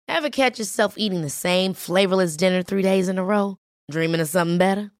Ever catch yourself eating the same flavorless dinner 3 days in a row? Dreaming of something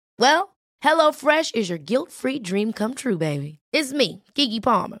better? Well, HelloFresh is your guilt-free dream come true, baby. It's me, Keke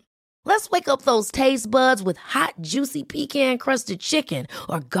Palmer. Let's wake up those taste buds with hot, juicy pecan-crusted chicken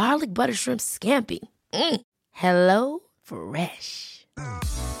or garlic butter shrimp scampi. Hello Fresh.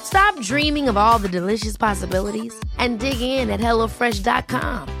 Stop dreaming of all the delicious possibilities and dig in at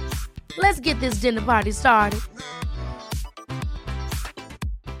HelloFresh.com. Let's get this dinner party started.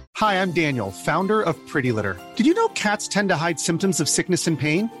 Hi, I'm Daniel, founder of Pretty Litter. Did you know cats tend to hide symptoms of sickness and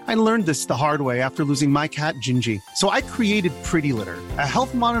pain? I learned this the hard way after losing my cat, Gingy. So I created Pretty Litter, a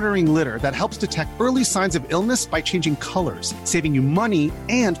health monitoring litter that helps detect early signs of illness by changing colors, saving you money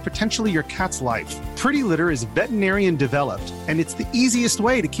and potentially your cat's life. Pretty Litter is veterinarian developed, and it's the easiest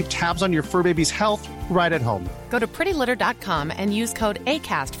way to keep tabs on your fur baby's health right at home. Go to prettylitter.com and use code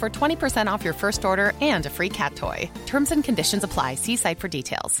ACAST for 20% off your first order and a free cat toy. Terms and conditions apply. See site for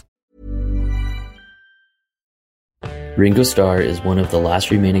details. Ringo Starr is one of the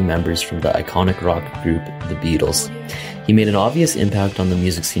last remaining members from the iconic rock group The Beatles. He made an obvious impact on the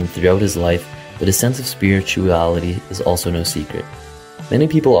music scene throughout his life, but his sense of spirituality is also no secret. Many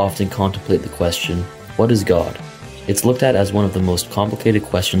people often contemplate the question, what is God? It's looked at as one of the most complicated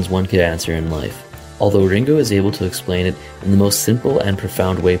questions one could answer in life, although Ringo is able to explain it in the most simple and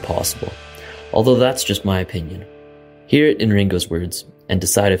profound way possible. Although that's just my opinion. Hear it in Ringo's words, and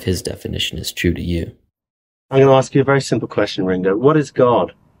decide if his definition is true to you. I'm going to ask you a very simple question, Ringo. What is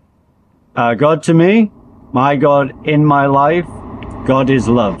God? God to me, my God in my life, God is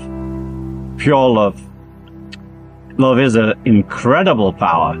love. Pure love. Love is an incredible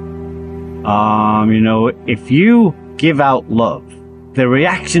power. If you give out love, the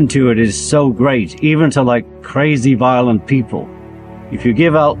reaction to it is so great, even to like crazy violent people. If you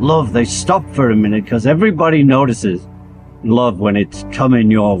give out love, they stop for a minute because everybody notices love when it's coming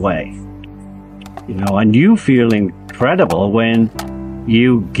your way. And you feel incredible when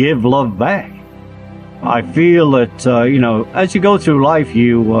you give love back. I feel that, as you go through life,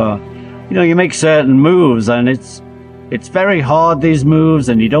 you make certain moves, and it's very hard, these moves,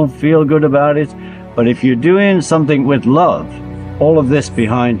 and you don't feel good about it. But if you're doing something with love, all of this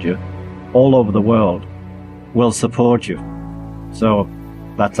behind you, all over the world, will support you. So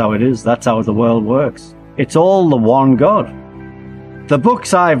that's how it is. That's how the world works. It's all the one God. The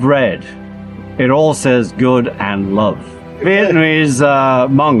books I've read, it all says good and love. Vietnamese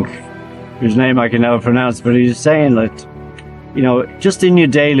monk, whose name I can never pronounce, but he's saying that, just in your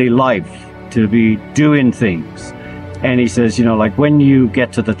daily life, to be doing things. And he says, like when you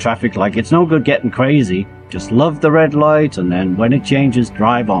get to the traffic light, it's no good getting crazy. Just love the red light, and then when it changes,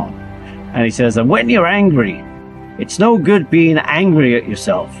 drive on. And he says, and when you're angry, it's no good being angry at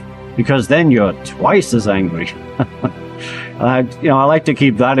yourself, because then you're twice as angry. I like to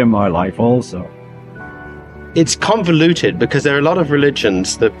keep that in my life also. It's convoluted because there are a lot of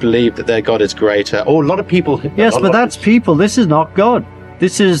religions that believe that their God is greater, or a lot of people... Yes, but that's people. This is not God.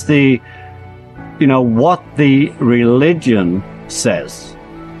 This is what the religion says.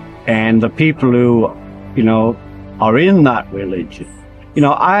 And the people who, are in that religion.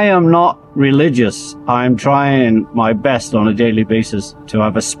 I am not religious. I'm trying my best on a daily basis to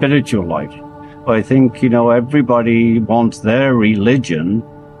have a spiritual life. I think, everybody wants their religion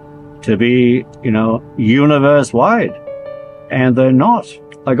to be, universe-wide. And they're not.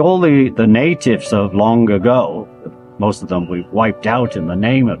 Like all the natives of long ago, most of them we wiped out in the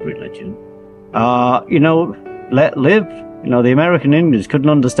name of religion, let live. The American Indians couldn't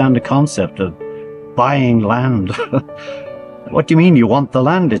understand the concept of buying land. What do you mean you want the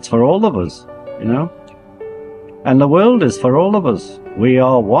land? It's for all of us, And the world is for all of us. We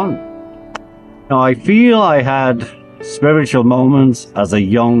are one. I feel I had spiritual moments as a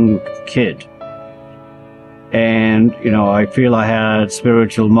young kid. And, I feel I had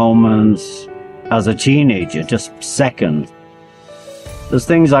spiritual moments as a teenager, just seconds. There's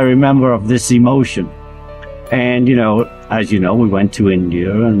things I remember of this emotion. And, as you know, we went to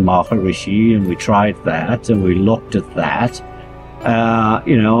India and Maharishi, and we tried that, and we looked at that.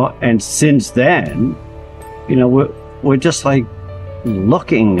 And since then, we're just like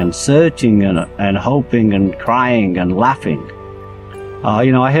looking and searching and hoping and crying and laughing.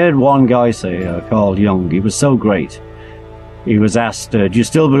 I heard one guy say, Carl Jung, he was so great. He was asked, do you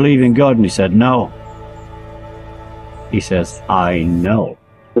still believe in God? And he said, no. He says, I know.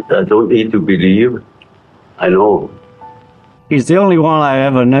 I don't need to believe. I know. He's the only one I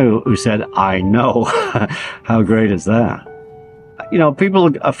ever knew who said, I know. How great is that?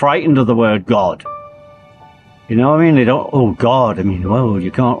 People are frightened of the word God. They don't, oh, God. Well,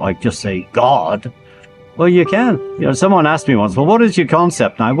 you can't just say God. Well, you can. Someone asked me once, well, what is your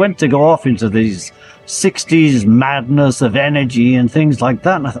concept? And I went to go off into these 60s madness of energy and things like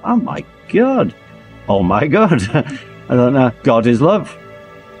that. And I thought, oh my God. I don't know. God is love.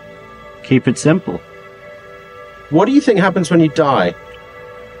 Keep it simple. What do you think happens when you die?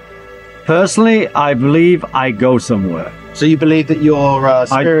 Personally, I believe I go somewhere. So you believe that your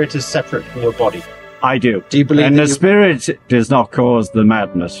spirit is separate from your body? I do. Do you believe and that the spirit does not cause the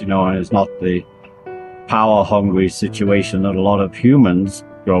madness, and it's not the power-hungry situation that a lot of humans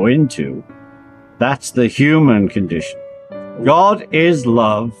go into. That's the human condition. God is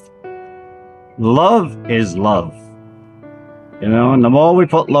love. Love is love. And the more we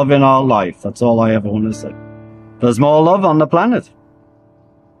put love in our life, that's all I ever want to say. There's more love on the planet.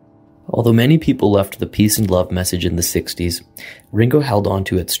 Although many people left the peace and love message in the 60s, Ringo held on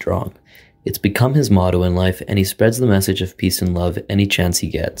to it strong. It's become his motto in life, and he spreads the message of peace and love any chance he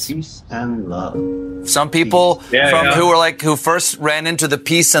gets. Peace and love. Some people who first ran into the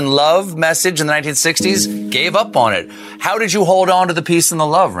peace and love message in the 1960s gave up on it. How did you hold on to the peace and the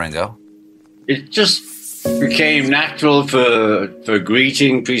love, Ringo? It just became natural for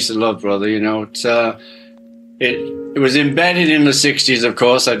greeting, peace and love, brother. It was embedded in the 60s, of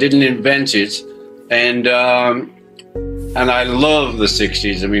course. I didn't invent it. And I love the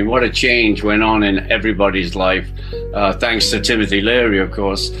 60s. I mean, what a change went on in everybody's life, thanks to Timothy Leary, of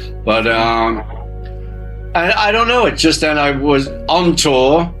course. But I don't know. It's just that I was on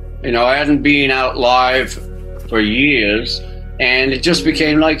tour. I hadn't been out live for years. And it just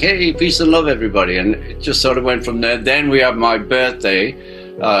became like, hey, peace and love, everybody. And it just sort of went from there. Then we have my birthday,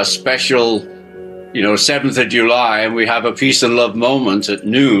 special, 7th of July, and we have a peace and love moment at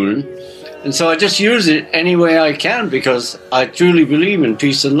noon. And so I just use it any way I can because I truly believe in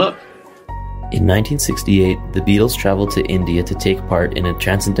peace and love. In 1968, the Beatles traveled to India to take part in a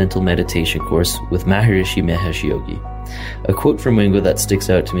transcendental meditation course with Maharishi Mahesh Yogi. A quote from Ringo that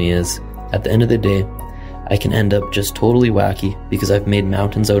sticks out to me is, "At the end of the day, I can end up just totally wacky because I've made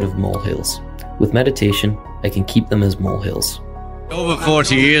mountains out of molehills. With meditation, I can keep them as molehills." Over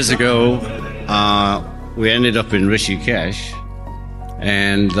 40 years ago, we ended up in Rishikesh,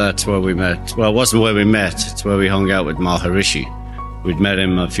 and that's where we met. Well, it wasn't where we met, it's where we hung out with Maharishi. We'd met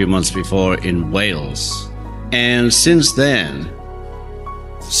him a few months before in Wales. And since then,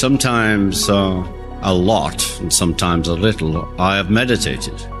 sometimes a lot and sometimes a little, I have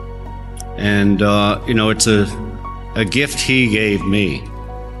meditated. And, it's a gift he gave me,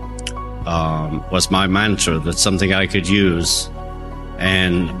 was my mantra. That's something I could use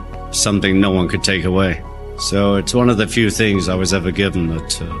and something no one could take away. So it's one of the few things I was ever given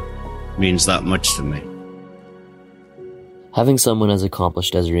that means that much to me. Having someone as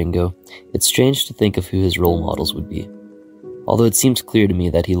accomplished as Ringo, it's strange to think of who his role models would be. Although it seems clear to me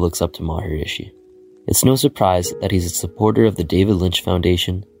that he looks up to Maharishi. It's no surprise that he's a supporter of the David Lynch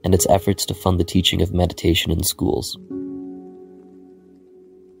Foundation and its efforts to fund the teaching of meditation in schools.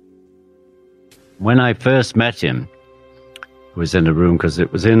 When I first met him, I was in a room because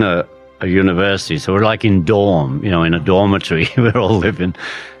it was in a university, so we're like in dorm, in a dormitory, we're all living.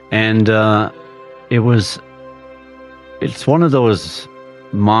 And it's one of those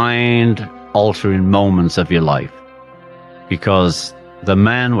mind-altering moments of your life because the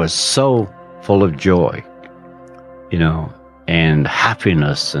man was so full of joy, and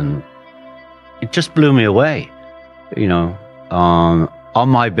happiness, and it just blew me away. On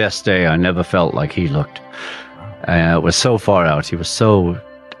my best day, I never felt like he looked. It was so far out.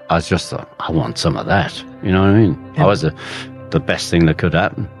 I just thought, I want some of that. You know what I mean? I was the best thing that could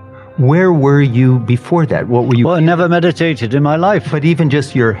happen. Where were you before that? What were you? Well, I never meditated in my life. But even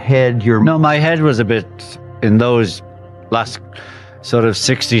just your head, No, my head was a bit, in those last sort of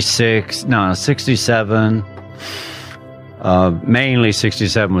 67, mainly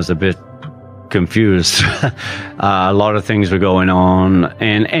 67 was a bit confused. A lot of things were going on.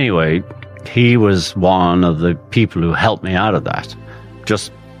 And anyway, he was one of the people who helped me out of that.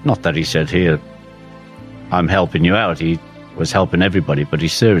 Just, not that he said, here, I'm helping you out. He was helping everybody, but he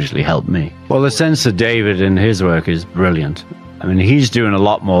seriously helped me. Well, the sense of David in his work is brilliant. I mean, he's doing a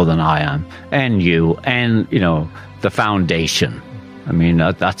lot more than I am, and you, and, the foundation. I mean,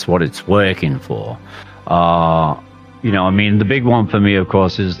 that's what it's working for. The big one for me, of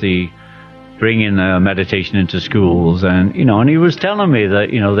course, is the bringing meditation into schools. And, and he was telling me that,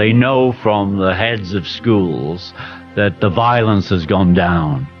 they know from the heads of schools that the violence has gone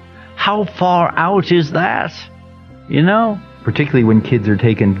down. How far out is that? Particularly when kids are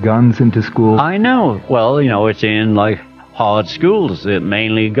taking guns into school. I know. Well, it's in hard schools it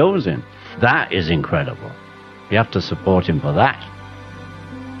mainly goes in. That is incredible. You have to support him for that.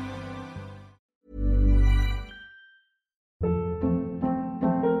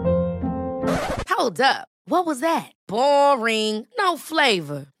 Hold up. What was that? Boring. No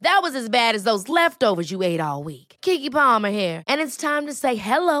flavor. That was as bad as those leftovers you ate all week. Keke Palmer here, and it's time to say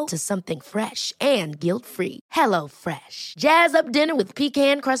hello to something fresh and guilt-free. Hello Fresh. Jazz up dinner with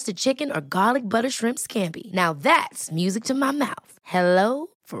pecan-crusted chicken or garlic butter shrimp scampi. Now that's music to my mouth. Hello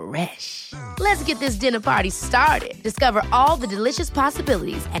Fresh. Let's get this dinner party started. Discover all the delicious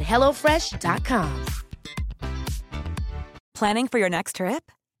possibilities at hellofresh.com. Planning for your next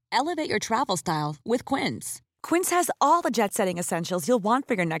trip? Elevate your travel style with Quince. Quince has all the jet-setting essentials you'll want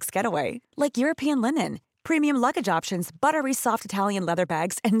for your next getaway, like European linen, premium luggage options, buttery soft Italian leather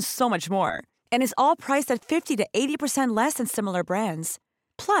bags, and so much more. And is all priced at 50 to 80% less than similar brands.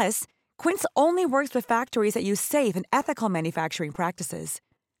 Plus, Quince only works with factories that use safe and ethical manufacturing practices.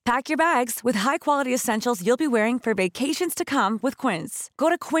 Pack your bags with high-quality essentials you'll be wearing for vacations to come with Quince. Go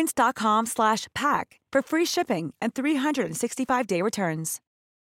to quince.com/pack for free shipping and 365-day returns.